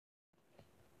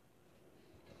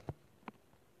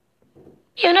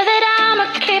You know that I'ma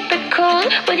keep it cool.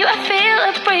 With you I feel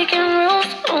like breaking rules.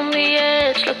 On the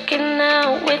edge, looking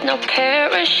out with no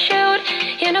parachute.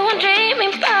 You know I'm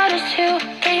dreaming about us too.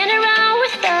 Playing around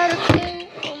without a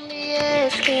clue. On the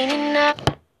edge, leaning out.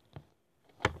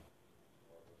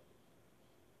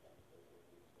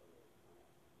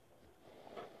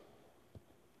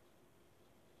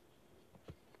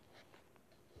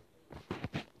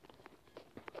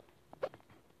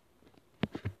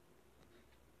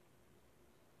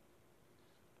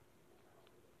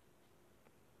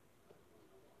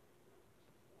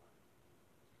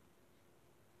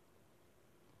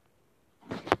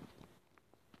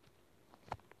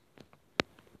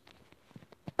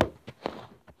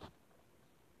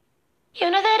 You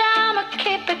know that I'ma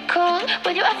keep it cool.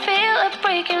 With you I feel like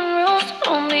breaking rules.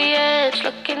 On the edge,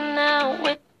 looking out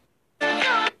with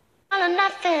all or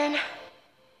nothing.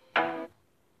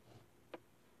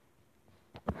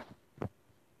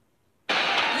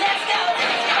 Let's go.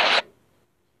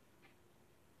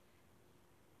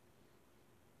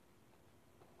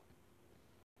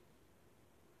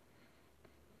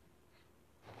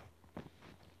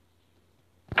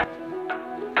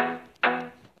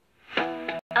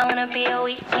 I wanna be a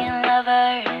weekend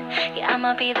lover. Yeah,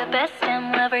 I'ma be the best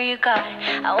damn lover you got.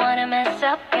 I wanna mess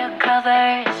up your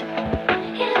covers.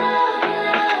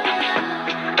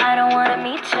 I don't wanna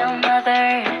meet your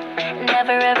mother.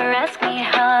 Never ever ask me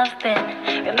how I've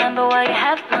been. Remember why you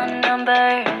have my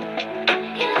number.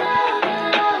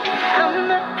 I'm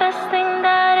the best thing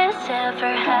that has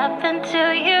ever happened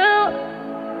to you.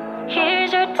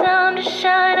 Here's your time to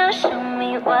shine. Now show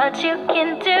me what you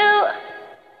can do.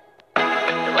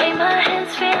 The way my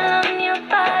hands feel on your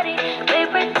body, the way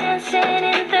we're dancing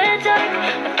in the dark.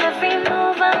 With every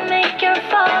move I make, you're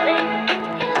falling.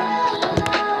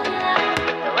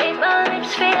 The way my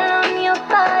lips feel on your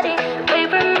body, the way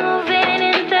we're moving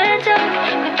in the dark.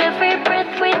 With every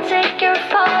breath we take, you're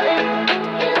falling.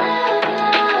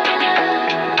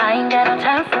 I ain't got no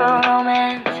time for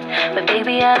romance, but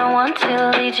baby I don't want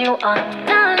to lead you on.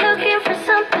 Now I'm looking for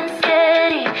something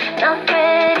steady, not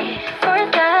ready for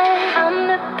that. I'm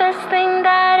the best thing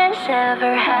that has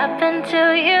ever happened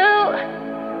to you.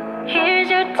 Here's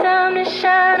your time to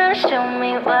shine. Now show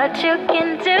me what you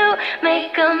can do.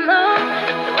 Make a move.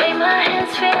 The way my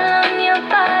hands feel on your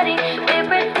body, the way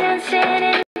we're dancing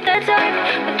in the dark.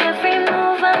 With every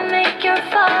move I make, you're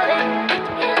falling.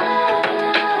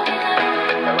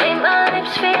 The way my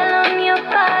lips feel on your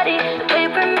body, the way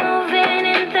we're moving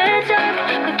in the dark.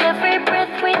 With every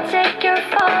breath we take, you're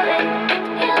falling.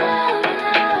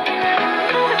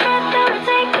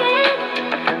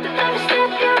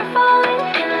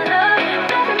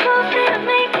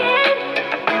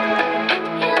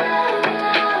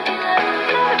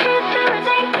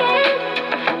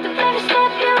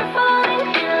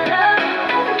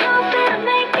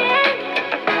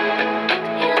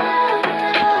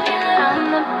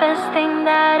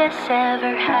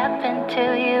 Ever happened to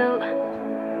you.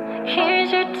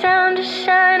 Here's your time to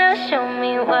shine. Now show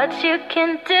me what you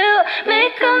can do.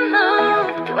 Make a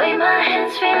move. The way my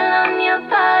hands feel on your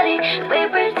body, the way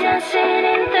we're dancing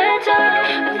in the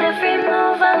dark. With every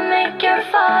move I make, you're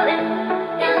falling.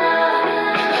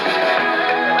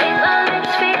 The way my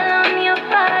lips feel on your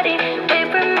body, the way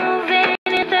we're moving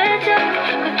in the dark.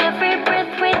 With every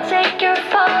breath we take, you're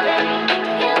falling.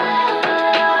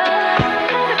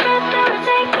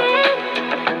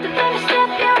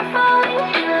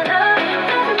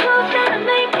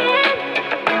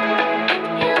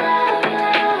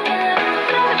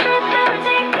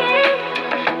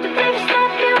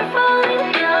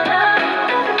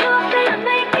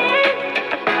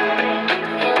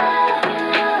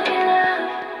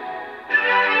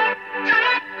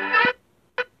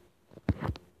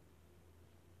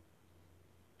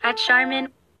 At Charmin.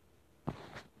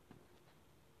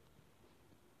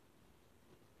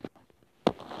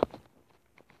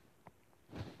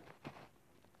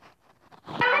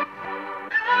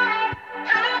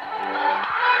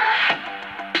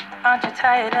 Aren't you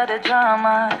tired of the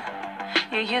drama?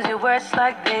 You use your words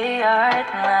like they are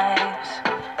knives.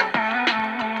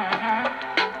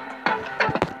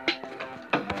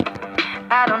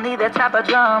 I don't need that type of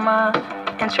drama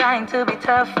and trying to be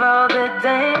tough all the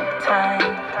damn time.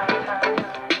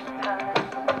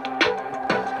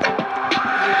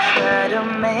 You try to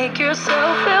make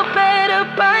yourself feel better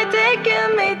by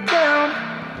taking me down.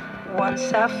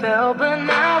 Once I fell, but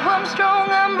now I'm strong.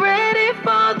 I'm ready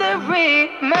for the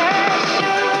rematch.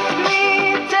 Shoot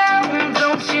me down,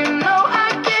 don't you know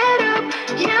I get up?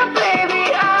 Yeah,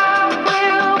 baby, I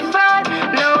will fight.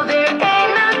 No, there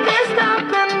ain't nothing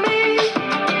stopping me.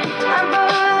 I'm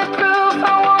bulletproof,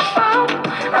 I won't fall.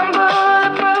 I'm bulletproof.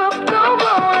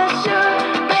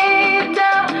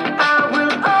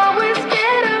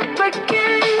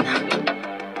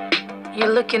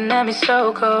 looking at me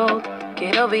so cold?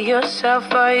 Get over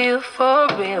yourself, are you for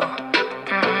real?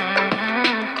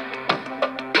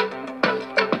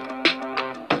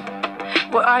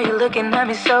 Why are you looking at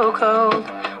me so cold?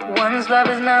 One's love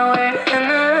is now we're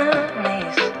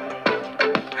enemies.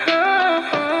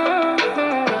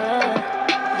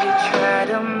 You try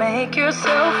to make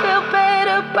yourself feel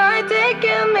better by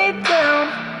taking me down.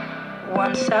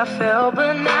 Once I fell,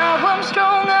 but now I'm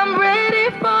strong, I'm ready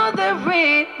for the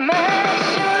rematch.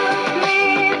 Shoot me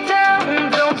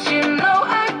down, don't you know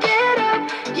I get up?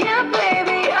 Yeah,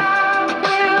 baby, I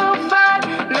will fight.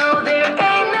 No, there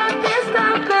ain't nothing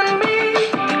stopping me.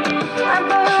 I'm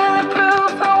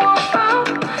bulletproof, I won't fall.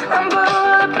 I'm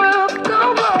bulletproof, go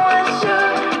on and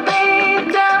shoot me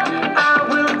down. I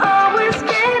will always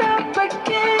get up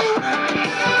again.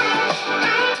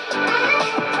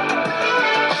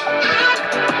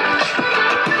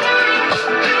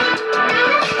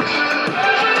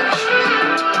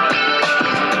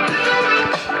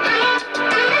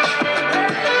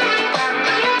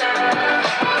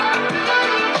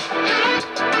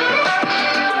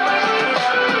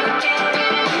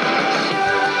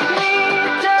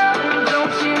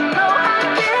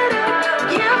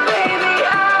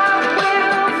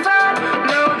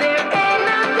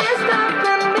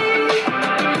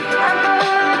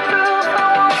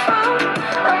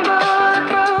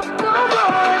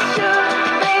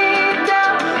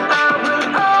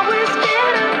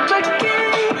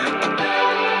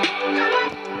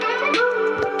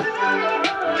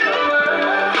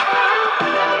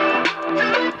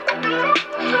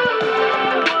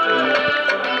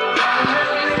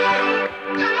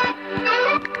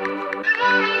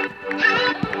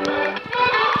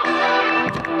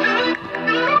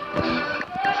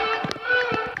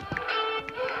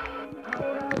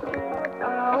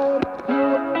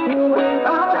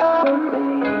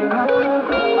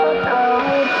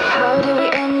 How did we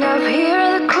end up here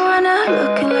in the corner,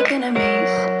 looking like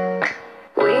enemies?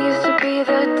 We used to be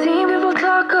the team people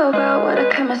talk about, what a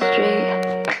chemistry.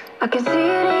 I can see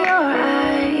it in your